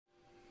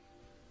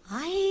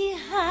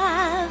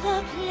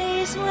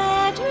place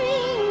where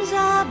dreams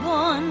are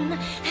born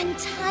and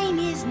time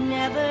is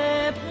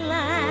never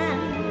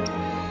planned.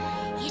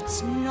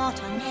 It's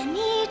not on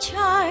any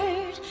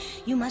chart,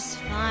 you must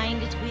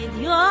find it with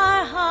your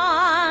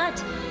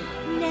heart.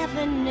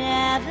 Never,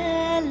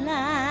 never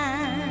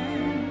land.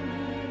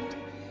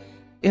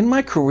 In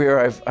my career,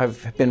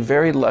 I've been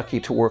very lucky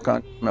to work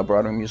on a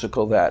Broadway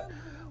musical that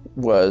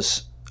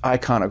was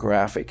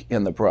iconographic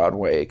in the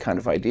Broadway kind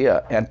of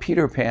idea. And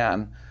Peter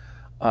Pan,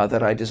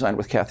 that I designed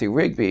with Cathy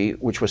Rigby,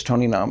 which was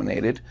Tony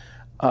nominated,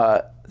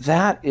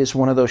 that is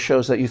one of those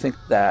shows that you think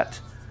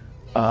that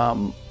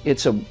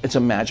it's a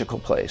magical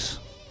place.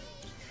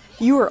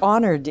 You were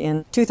honored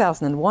in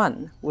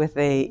 2001 with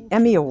an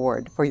Emmy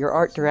Award for your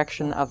art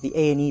direction of the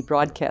A&E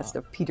broadcast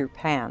of Peter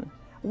Pan.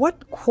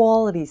 What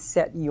qualities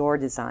set your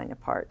design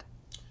apart?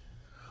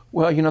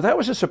 Well, you know, that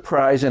was a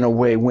surprise in a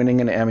way, winning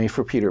an Emmy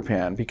for Peter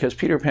Pan, because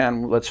Peter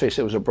Pan, let's face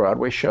it, was a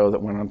Broadway show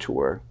that went on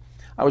tour.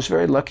 I was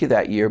very lucky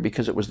that year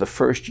because it was the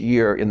first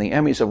year in the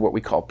Emmys of what we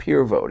call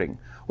peer voting,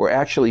 where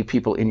actually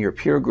people in your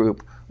peer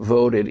group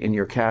voted in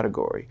your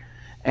category.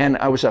 And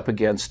I was up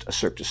against a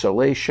Cirque du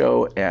Soleil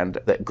show and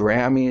the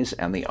Grammys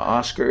and the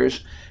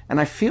Oscars. And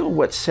I feel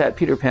what set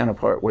Peter Pan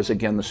apart was,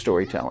 again, the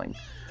storytelling.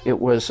 It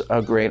was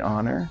a great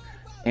honor.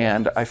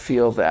 And I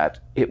feel that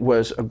it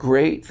was a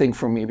great thing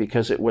for me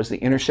because it was the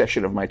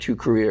intersection of my two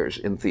careers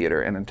in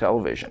theater and in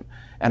television.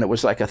 And it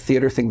was like a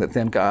theater thing that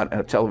then got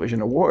a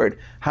television award.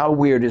 How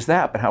weird is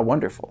that, but how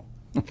wonderful.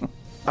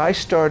 I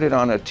started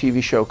on a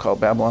TV show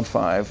called Babylon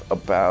 5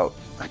 about,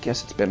 I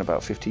guess it's been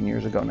about 15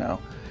 years ago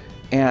now.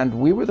 And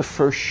we were the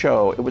first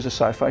show, it was a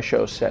sci-fi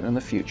show set in the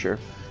future,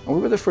 and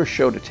we were the first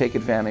show to take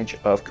advantage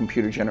of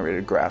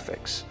computer-generated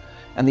graphics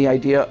and the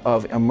idea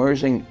of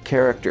immersing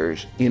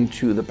characters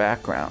into the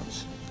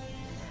backgrounds.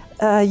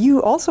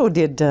 You also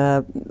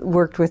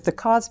worked with The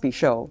Cosby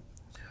Show.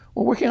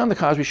 Well, working on The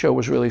Cosby Show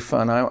was really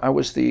fun. I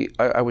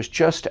was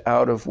just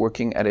out of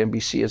working at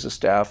NBC as a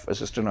staff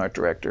assistant art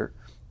director.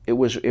 It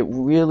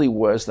really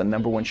was the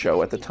 #1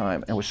 show at the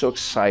time. It was so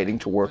exciting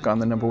to work on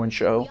the #1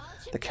 show.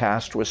 The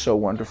cast was so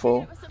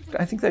wonderful.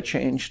 I think that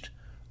changed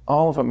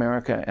all of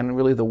America and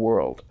really the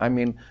world. I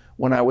mean,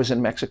 when I was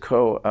in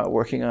Mexico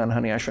working on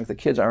Honey, I Shrunk the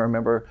Kids, I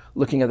remember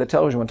looking at the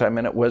television one time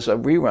and it was a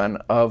rerun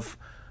of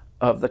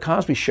The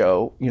Cosby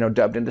Show, you know,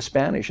 dubbed into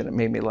Spanish, and it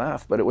made me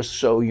laugh, but it was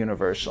so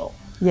universal.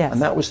 Yes. And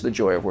that was the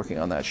joy of working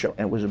on that show,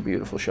 and it was a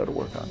beautiful show to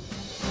work on.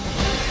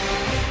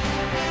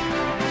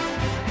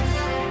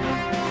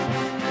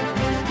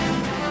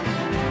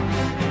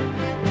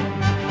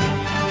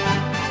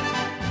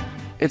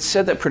 It's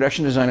said that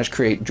production designers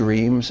create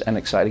dreams and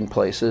exciting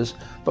places,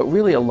 but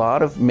really a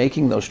lot of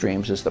making those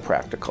dreams is the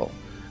practical.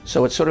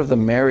 So it's sort of the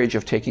marriage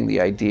of taking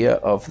the idea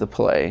of the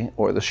play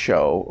or the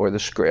show or the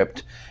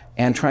script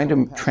and trying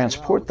to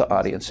transport the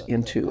audience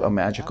into a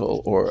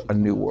magical or a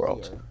new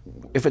world.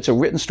 If it's a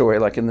written story,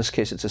 like in this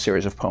case it's a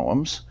series of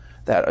poems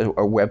that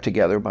are webbed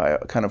together by a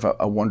kind of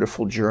a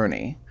wonderful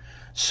journey.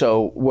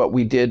 So what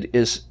we did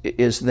is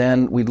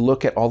then we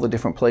look at all the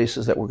different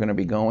places that we're going to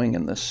be going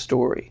in this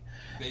story.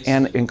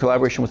 And in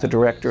collaboration with the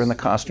director and the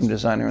costume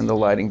designer and the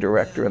lighting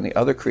director and the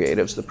other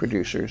creatives, the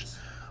producers,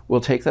 we'll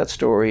take that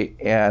story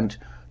and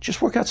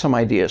just work out some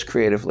ideas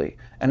creatively.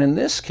 And in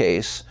this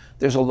case,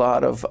 there's a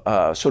lot of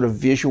sort of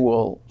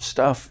visual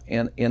stuff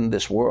in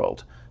this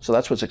world. So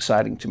that's what's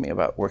exciting to me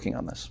about working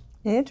on this.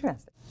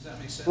 Interesting.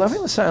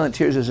 Loving the Silent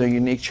Tears is a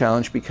unique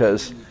challenge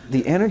because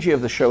the energy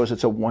of the show is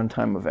it's a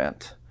one-time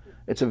event.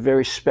 It's a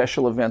very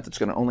special event that's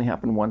going to only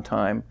happen one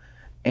time.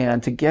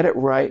 And to get it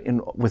right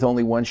with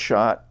only one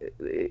shot,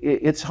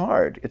 it's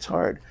hard. It's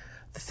hard.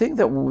 The thing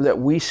that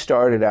we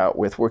started out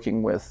with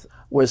working with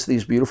was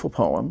these beautiful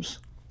poems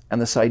and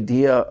this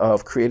idea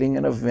of creating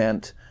an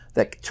event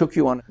that took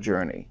you on a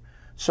journey.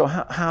 So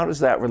how does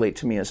that relate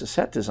to me as a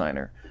set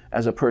designer,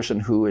 as a person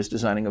who is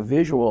designing a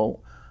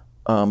visual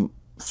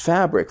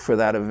fabric for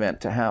that event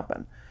to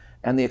happen?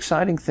 And the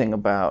exciting thing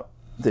about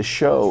this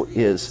show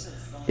is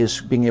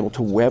being able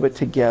to web it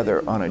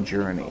together on a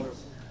journey.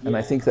 And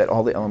I think that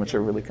all the elements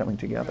are really coming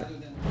together.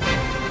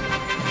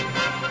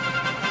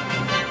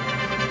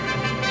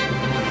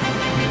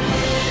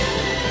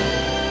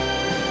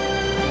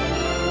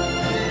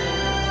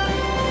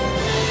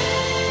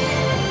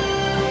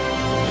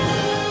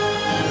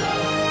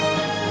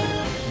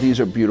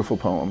 These are beautiful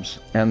poems,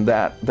 and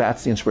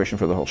that's the inspiration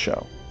for the whole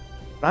show.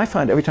 I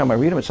find every time I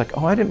read them, it's like,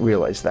 oh, I didn't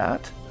realize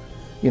that.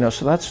 You know,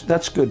 so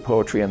that's good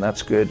poetry, and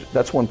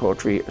that's when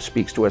poetry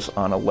speaks to us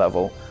on a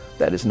level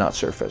that is not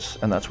surface,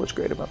 and that's what's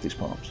great about these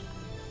poems.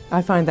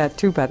 I find that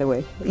too, by the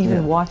way,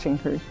 even watching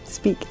her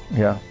speak.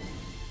 Yeah,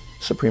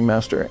 Supreme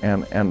Master,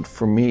 and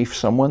for me,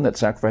 someone that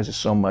sacrifices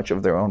so much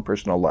of their own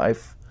personal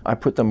life, I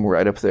put them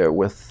right up there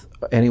with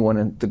anyone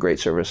in the great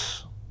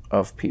service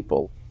of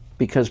people,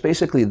 because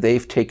basically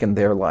they've taken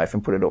their life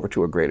and put it over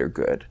to a greater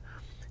good.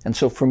 And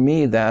so for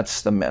me,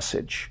 that's the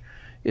message,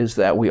 is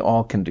that we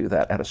all can do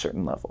that at a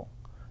certain level.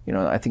 You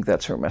know, I think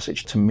that's her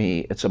message. To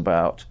me, it's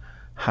about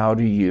how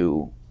do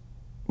you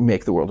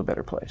make the world a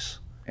better place.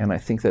 And I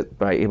think that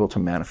by able to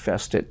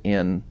manifest it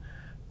in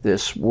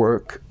this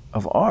work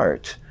of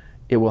art,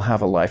 it will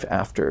have a life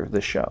after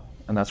the show.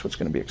 And that's what's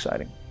going to be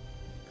exciting.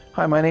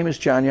 Hi, my name is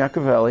John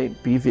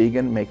Iacovelli. Be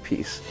vegan, make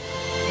peace.